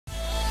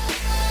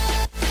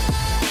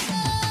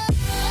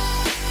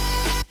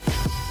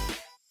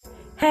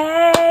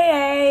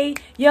Hey,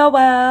 you're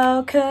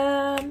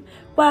welcome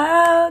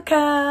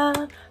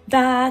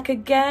back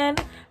again.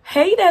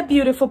 Hey there,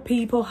 beautiful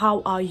people.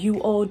 How are you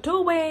all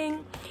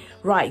doing?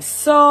 Right,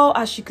 so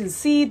as you can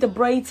see, the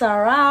braids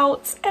are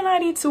out and I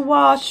need to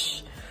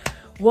wash.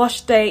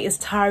 Wash day is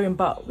tiring,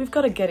 but we've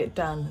got to get it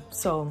done.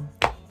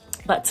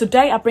 But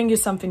today I bring you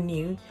something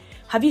new.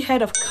 Have you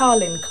heard of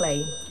Kaolin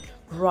clay?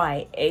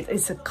 Right, it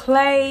is a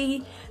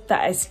clay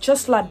that is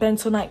just like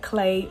bentonite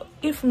clay,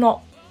 if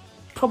not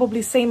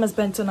probably same as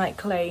bentonite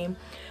clay.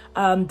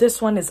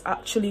 This one is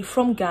actually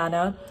from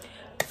Ghana,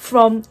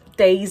 from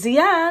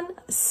DaisyAnn.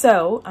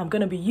 So I'm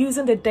going to be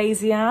using the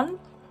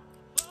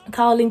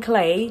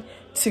DaisyAnnKaolinClay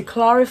to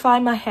clarify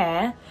my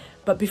hair.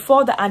 But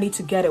before that, I need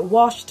to get it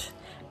washed.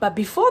 But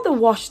before the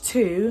wash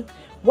too,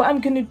 what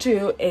I'm going to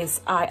do is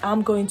I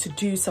am going to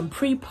do some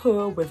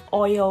pre-poo with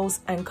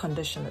oils and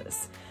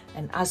conditioners.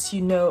 And as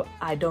you know,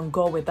 I don't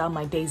go without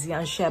my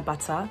DaisyAnn shea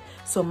butter.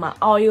 So my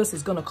oils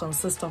is going to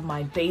consist of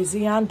my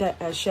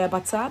DaisyAnn shea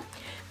butter,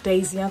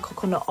 DaisyAnn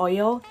coconut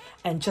oil,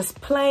 and just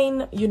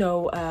plain,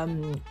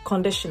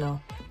 conditioner.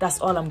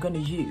 That's all I'm going to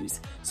use.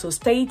 So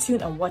stay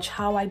tuned and watch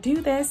how I do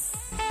this.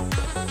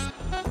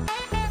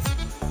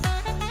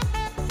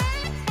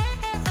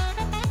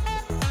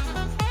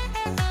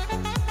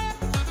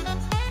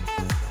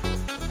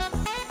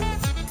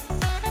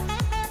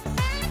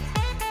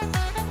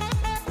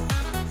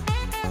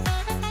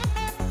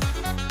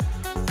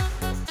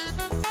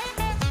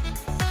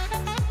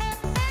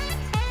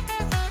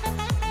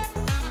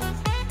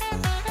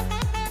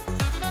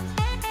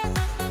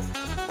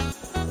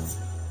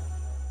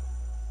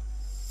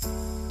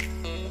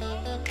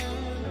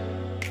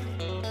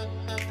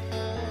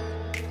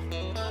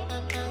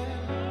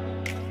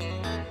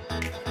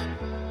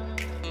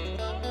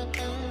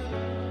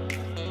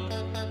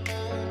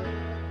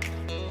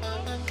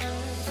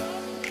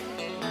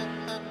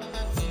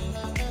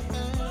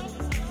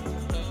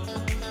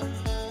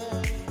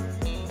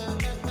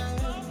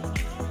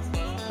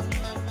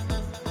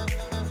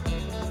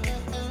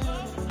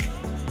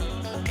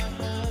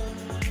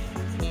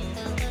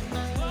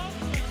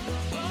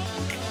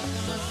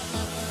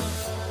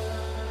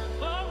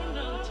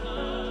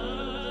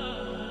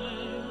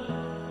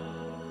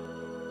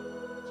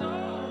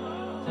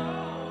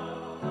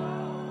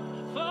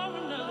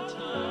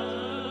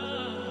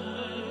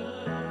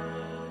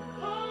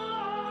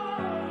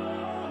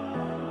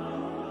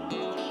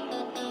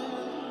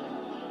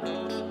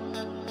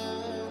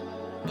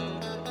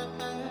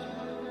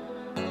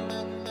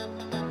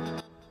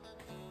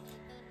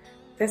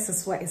 This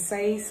is what it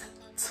says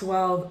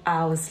 12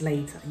 hours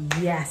later.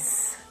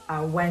 Yes,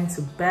 I went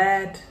to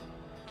bed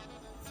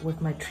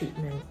with my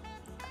treatment.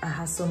 I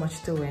had so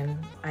much doing.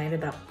 I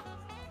ended up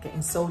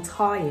getting so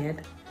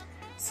tired.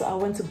 So I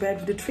went to bed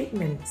with the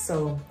treatment.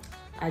 So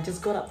I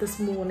just got up this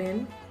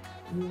morning,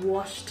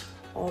 washed,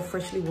 all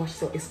freshly washed.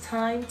 So it's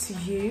time to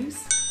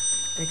use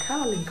the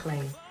Kaolin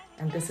clay.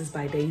 And this is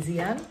by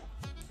DaisyAnn.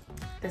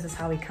 This is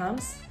how it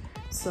comes.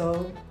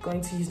 So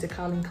going to use the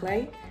Kaolin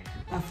clay.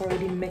 I've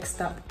already mixed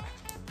up.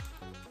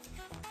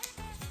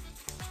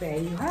 There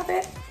you have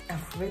it.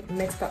 I've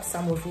mixed up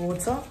some with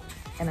water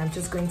and I'm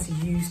just going to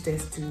use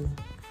this to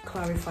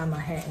clarify my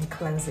hair and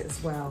cleanse it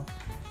as well.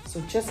 So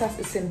just as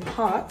it's in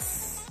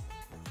parts,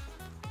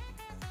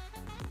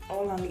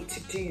 all I need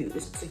to do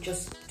is to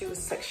just do it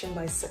section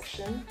by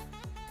section.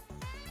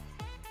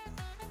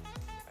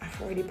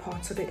 I've already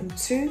parted it in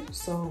two,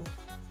 so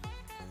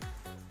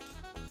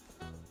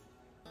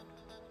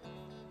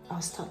I'll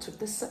start with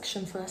this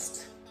section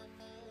first.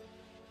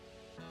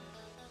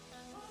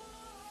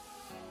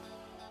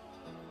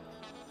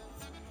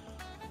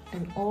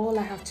 And all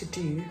I have to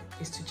do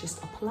is to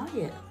just apply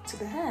it to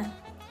the hair.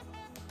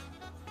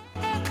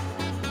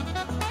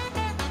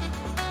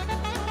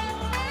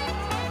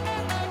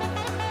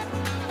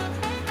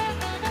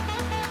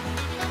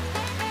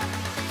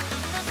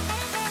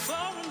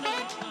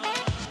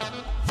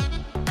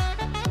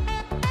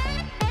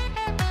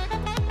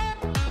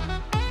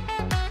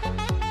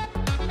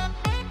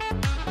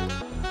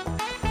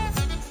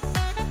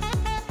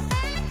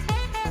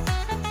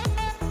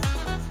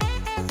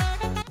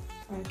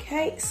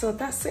 Okay, so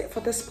that's it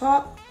for this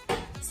part.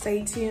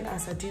 Stay tuned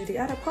as I do the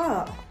other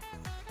part.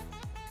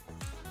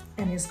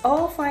 And it's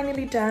all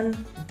finally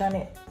done. Done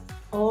it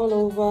all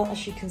over,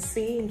 as you can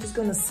see. I'm just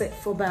gonna sit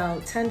for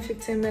about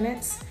 10-15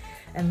 minutes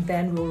and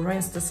then we'll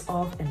rinse this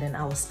off and then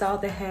I will style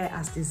the hair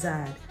as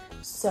desired.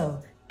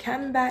 So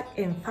come back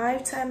in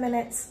 5-10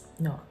 minutes.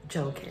 No,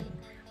 joking.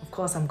 Of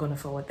course I'm gonna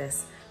forward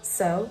this.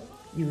 So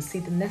you will see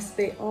the next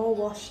day all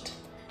washed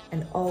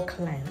and all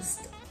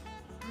cleansed.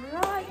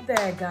 Right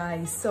there,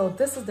 guys, so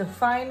this is the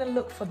final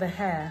look for the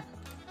hair.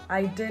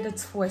 I did a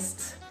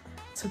twist,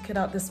 took it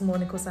out this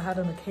morning because I had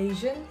an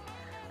occasion,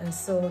 and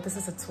so this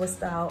is a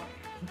twist out.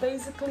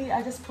 Basically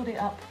I just put it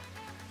up,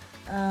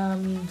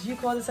 do you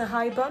call this a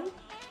high bun?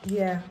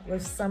 Yeah,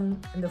 with some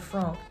in the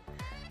front,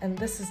 and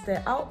this is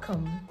the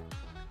outcome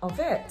of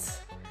it.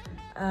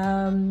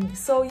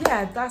 So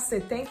yeah, that's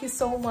it. Thank you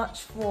so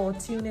much for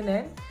tuning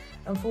in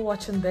and for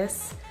watching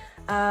this.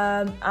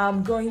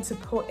 I'm going to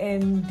put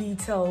in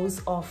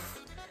details of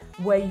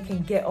where you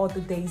can get all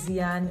the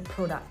DaisyAnn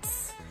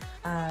products.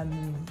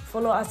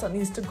 Follow us on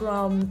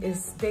Instagram,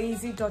 is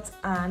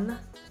daisy.ann8.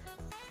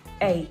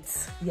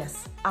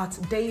 Yes, at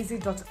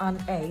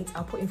daisy.ann8.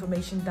 I'll put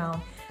information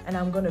down, and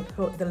I'm going to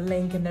put the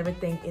link and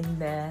everything in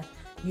there,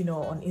 you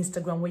know, on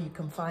Instagram where you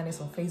can find us,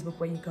 on Facebook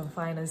where you can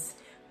find us.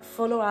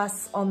 Follow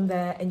us on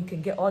there and you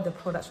can get all the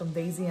products from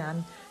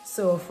DaisyAnn.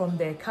 So from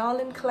the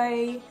Kaolin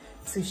clay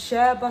to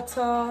shea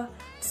butter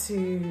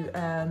to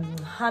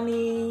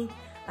honey,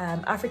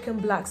 African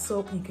black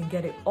soap, you can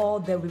get it all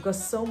there. We've got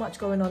so much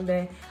going on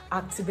there.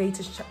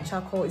 Activated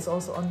charcoal is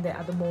also on there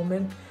at the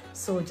moment.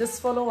 So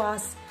just follow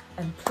us,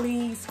 and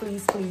please,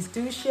 please, please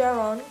do share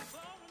on,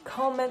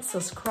 comment,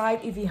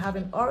 subscribe if you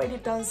haven't already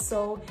done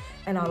so.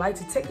 And I'd like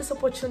to take this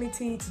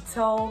opportunity to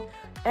tell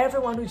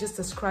everyone who just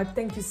subscribed,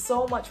 thank you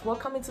so much.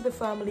 Welcome into the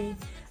family.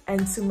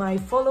 And to my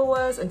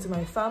followers and to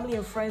my family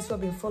and friends who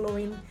have been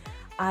following,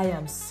 I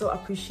am so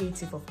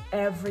appreciative of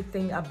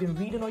everything. I've been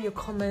reading all your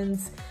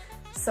comments.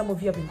 Some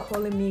of you have been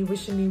calling me,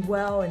 wishing me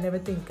well and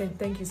everything.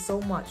 Thank you so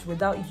much.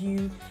 Without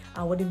you,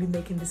 I wouldn't be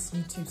making this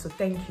YouTube. So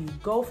thank you.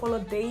 Go follow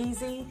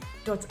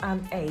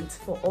daisy.ann8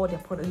 for all their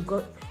products.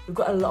 We've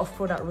got a lot of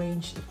product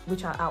range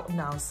which are out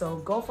now. So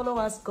go follow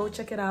us, go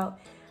check it out.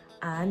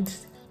 And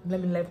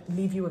let me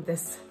leave you with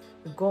this.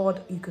 With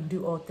God, you can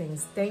do all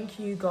things. Thank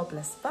you. God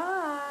bless. Bye.